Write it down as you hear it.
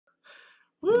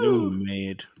You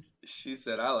mad. She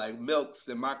said, I like milks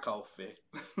in my coffee.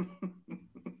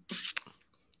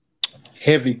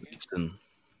 Heavy.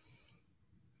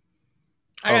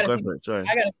 I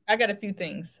got a few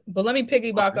things, but let me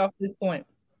piggyback off this point.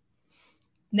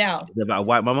 Now, is it about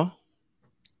white mama?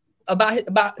 About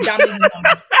Dominique's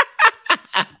mama.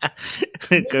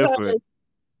 Go for it.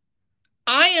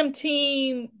 I am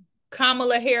team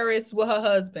Kamala Harris with her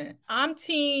husband. I'm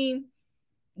team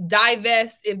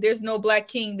divest if there's no black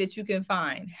king that you can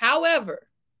find. However,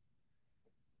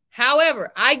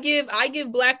 I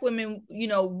give black women,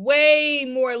 way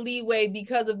more leeway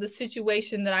because of the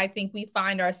situation that I think we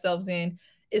find ourselves in,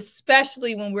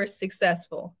 especially when we're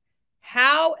successful.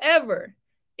 However,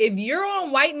 if you're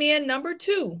on white man number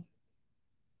 2,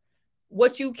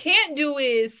 what you can't do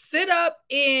is sit up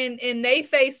in they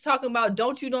face talking about,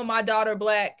 don't you know my daughter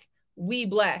black, we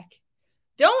black.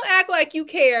 Don't act like you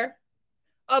care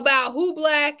about who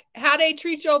black, how they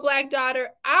treat your black daughter.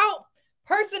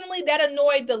 Personally, that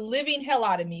annoyed the living hell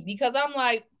out of me, because I'm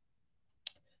like,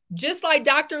 just like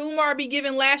Dr. Umar be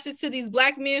giving lashes to these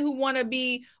black men who want to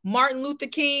be Martin Luther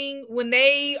King when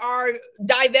they are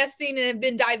divesting and have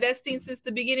been divesting since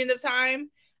the beginning of time,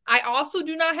 I also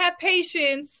do not have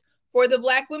patience for the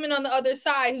black women on the other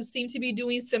side who seem to be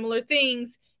doing similar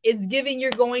things. It's giving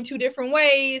you're going 2 different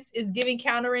ways. It's giving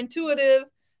counterintuitive.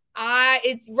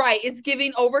 It's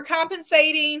giving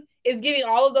overcompensating. It's giving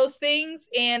all of those things.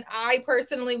 And I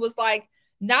personally was like,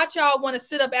 not y'all want to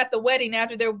sit up at the wedding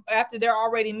after they're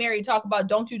already married, talk about,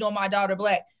 don't you know my daughter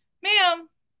black. Ma'am,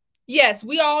 yes,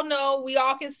 we all know, we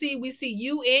all can see, we see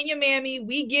you and your mammy,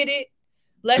 we get it.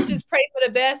 Let's just pray for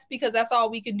the best, because that's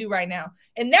all we can do right now.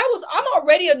 And I'm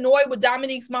already annoyed with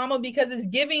Dominique's mama, because it's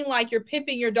giving like you're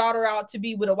pimping your daughter out to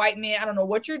be with a white man. I don't know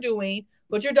what you're doing,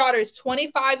 but your daughter is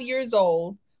 25 years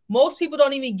old. Most people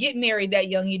don't even get married that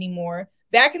young anymore.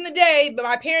 Back in the day, but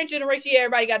my parent generation, yeah,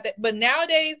 everybody got that. But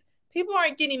nowadays, people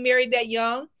aren't getting married that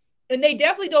young, and they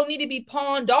definitely don't need to be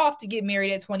pawned off to get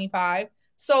married at 25.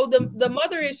 So the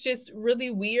mother is just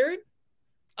really weird.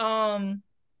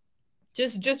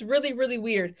 Just really, really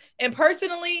weird. And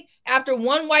personally, after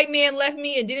one white man left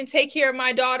me and didn't take care of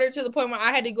my daughter to the point where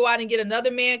I had to go out and get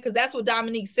another man, because that's what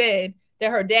Dominique said,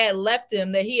 that her dad left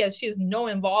him, that she has no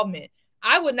involvement.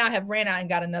 I would not have ran out and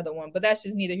got another one, but that's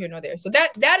just neither here nor there. So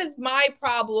that is my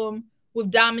problem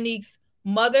with Dominique's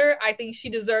mother. I think she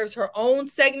deserves her own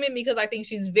segment, because I think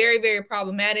she's very, very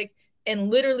problematic,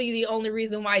 and literally the only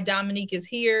reason why Dominique is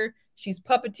here. She's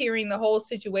puppeteering the whole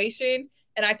situation,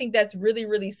 and I think that's really,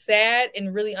 really sad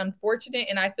and really unfortunate,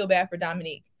 and I feel bad for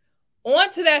Dominique.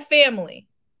 On to that family.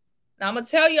 Now I'm gonna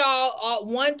tell y'all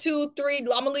 1, 2, 3. I'm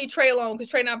gonna leave Trey alone because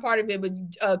Trey not part of it, but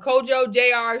Kojo,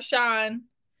 JR, Sean,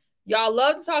 y'all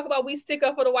love to talk about we stick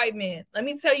up for the white man. Let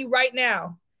me tell you right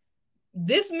now,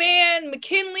 this man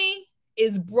McKinley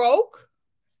is broke.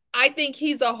 I think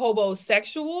he's a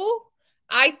homosexual.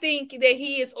 I think that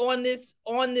he is on this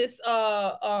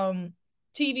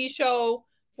TV show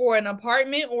for an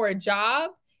apartment or a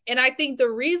job. And I think the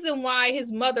reason why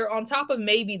his mother, on top of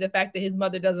maybe the fact that his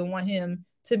mother doesn't want him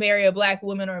to marry a black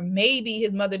woman, or maybe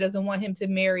his mother doesn't want him to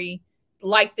marry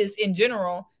like this in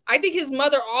general, I think his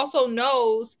mother also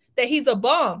knows that he's a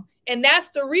bum. And that's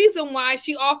the reason why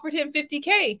she offered him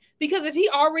 $50K. Because if he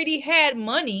already had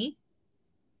money,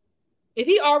 if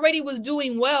he already was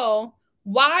doing well,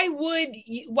 why would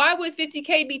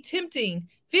 50K be tempting?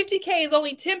 50K is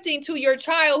only tempting to your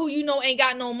child who you know ain't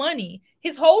got no money.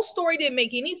 His whole story didn't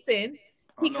make any sense.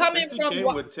 He coming 50K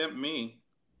from would tempt me.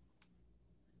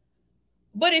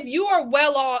 But if you are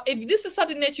well off, if this is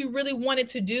something that you really wanted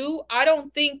to do, I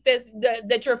don't think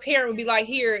that your parent would be like,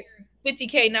 here,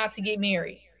 50K not to get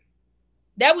married.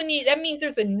 That means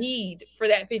there's a need for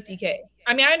that 50K.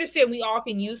 I mean, I understand we all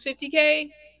can use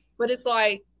 50K, but it's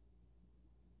like,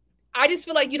 I just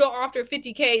feel like you don't offer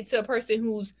 50K to a person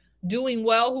who's doing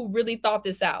well, who really thought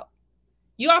this out.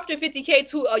 You offer 50K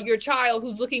to your child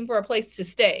who's looking for a place to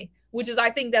stay, which is,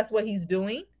 I think that's what he's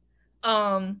doing.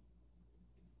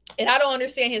 And I don't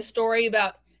understand his story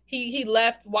about he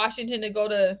left Washington to go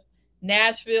to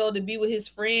Nashville to be with his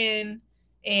friend,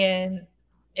 and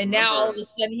now all of a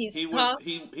sudden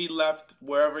he left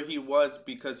wherever he was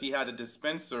because he had a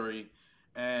dispensary,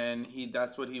 and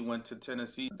that's what he went to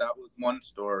Tennessee. That was one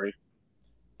story.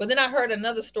 But then I heard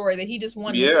another story that he just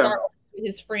wanted to start with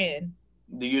his friend.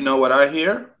 Do you know what I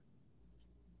hear?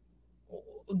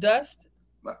 Dust?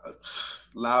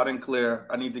 Loud and clear.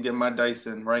 I need to get my dice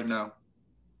in right now.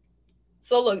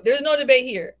 So look, there's no debate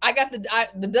here. I got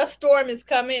the dust storm is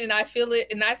coming, and I feel it,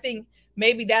 and I think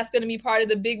maybe that's going to be part of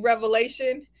the big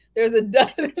revelation. There's a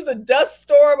dust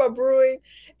storm brewing.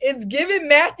 It's giving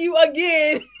Matthew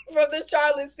again from the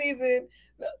Charlotte season.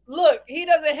 Look, he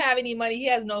doesn't have any money. He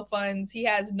has no funds. He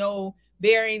has no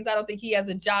bearings. I don't think he has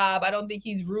a job. I don't think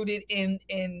he's rooted in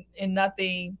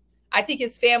nothing. I think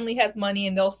his family has money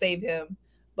and they'll save him,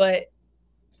 but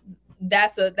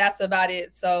that's about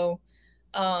it. So,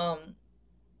 I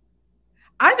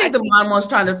think the mom was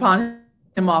trying to pawn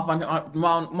him off on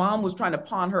mom was trying to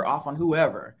pawn her off on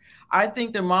whoever. I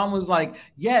think the mom was like,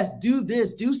 yes, do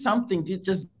this, do something,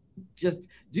 just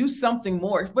do something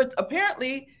more. But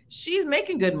apparently she's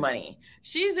making good money.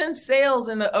 She's in sales,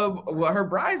 and her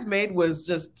bridesmaid was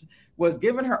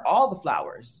giving her all the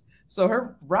flowers. So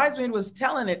her bridesmaid was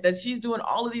telling it that she's doing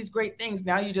all of these great things.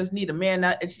 Now you just need a man.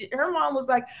 And her mom was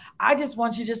like, I just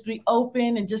want you just to be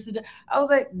open and just. I was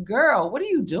like, girl, what are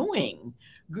you doing?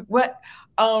 What?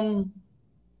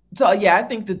 So yeah, I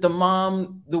think that the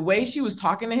mom, the way she was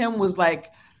talking to him was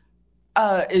like,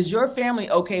 is your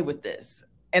family okay with this?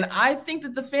 And I think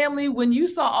that the family, when you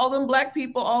saw all them black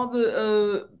people, all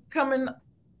the coming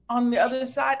on the other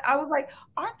side, I was like,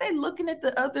 aren't they looking at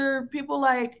the other people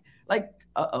like,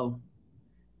 uh-oh,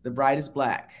 the bride is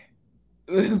black.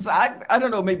 I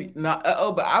don't know, maybe not,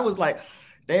 but I was like,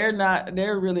 they're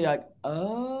really like,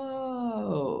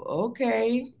 oh,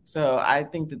 okay. So I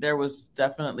think that there was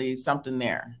definitely something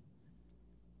there.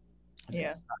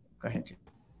 Yeah. Go ahead, Jim.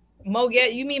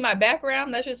 Moget, you mean my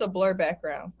background? That's just a blur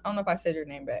background. I don't know if I said your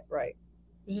name right.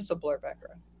 It's just a blur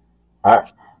background.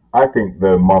 I think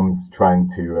the mom's trying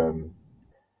to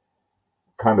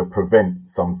kind of prevent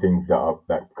some things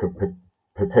that could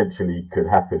potentially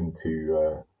happen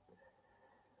to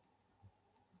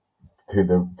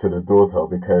the daughter,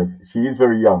 because she is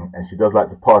very young and she does like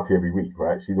to party every week,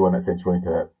 right? She's the one that said she wanted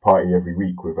to party every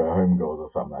week with her homegirls or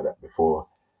something like that before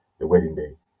the wedding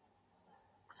day.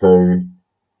 So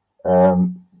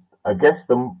I guess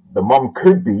the mom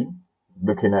could be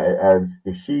looking at it as,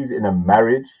 if she's in a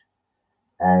marriage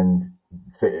and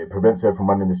so it prevents her from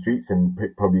running the streets and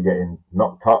probably getting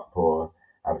knocked up or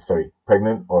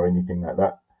pregnant or anything like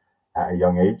that at a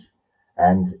young age,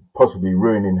 and possibly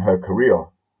ruining her career.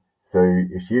 So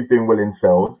if she's doing well in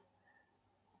sales,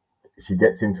 she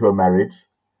gets into a marriage,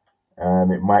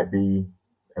 it might be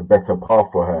a better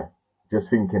path for her. Just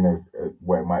thinking as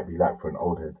what it might be like for an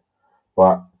old head.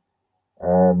 But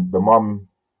the mum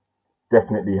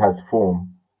definitely has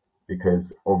form,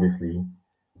 because obviously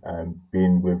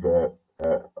being with a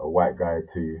white guy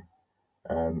to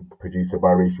produce a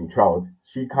biracial child,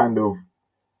 she kind of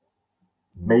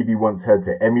maybe wants her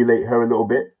to emulate her a little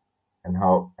bit and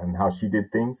how she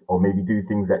did things, or maybe do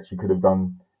things that she could have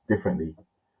done differently.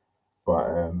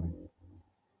 But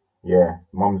yeah,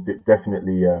 mom's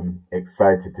definitely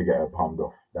excited to get her palmed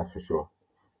off, that's for sure.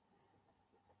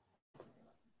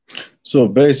 So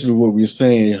basically what we're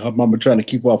saying, her mama trying to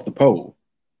keep off the pole.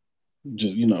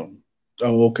 Just,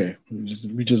 oh, okay.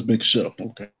 We just make sure.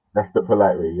 Okay. That's the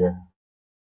polite way, yeah.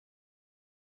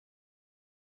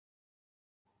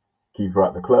 Keep her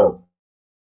at the club.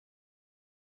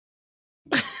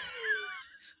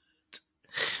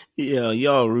 Yeah,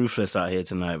 y'all ruthless out here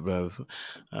tonight, bro.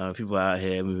 People out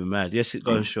here moving mad. Yes,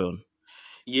 go on, Sean.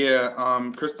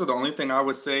 Yeah, Crystal, the only thing I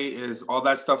would say is all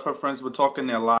that stuff her friends were talking, they're lying.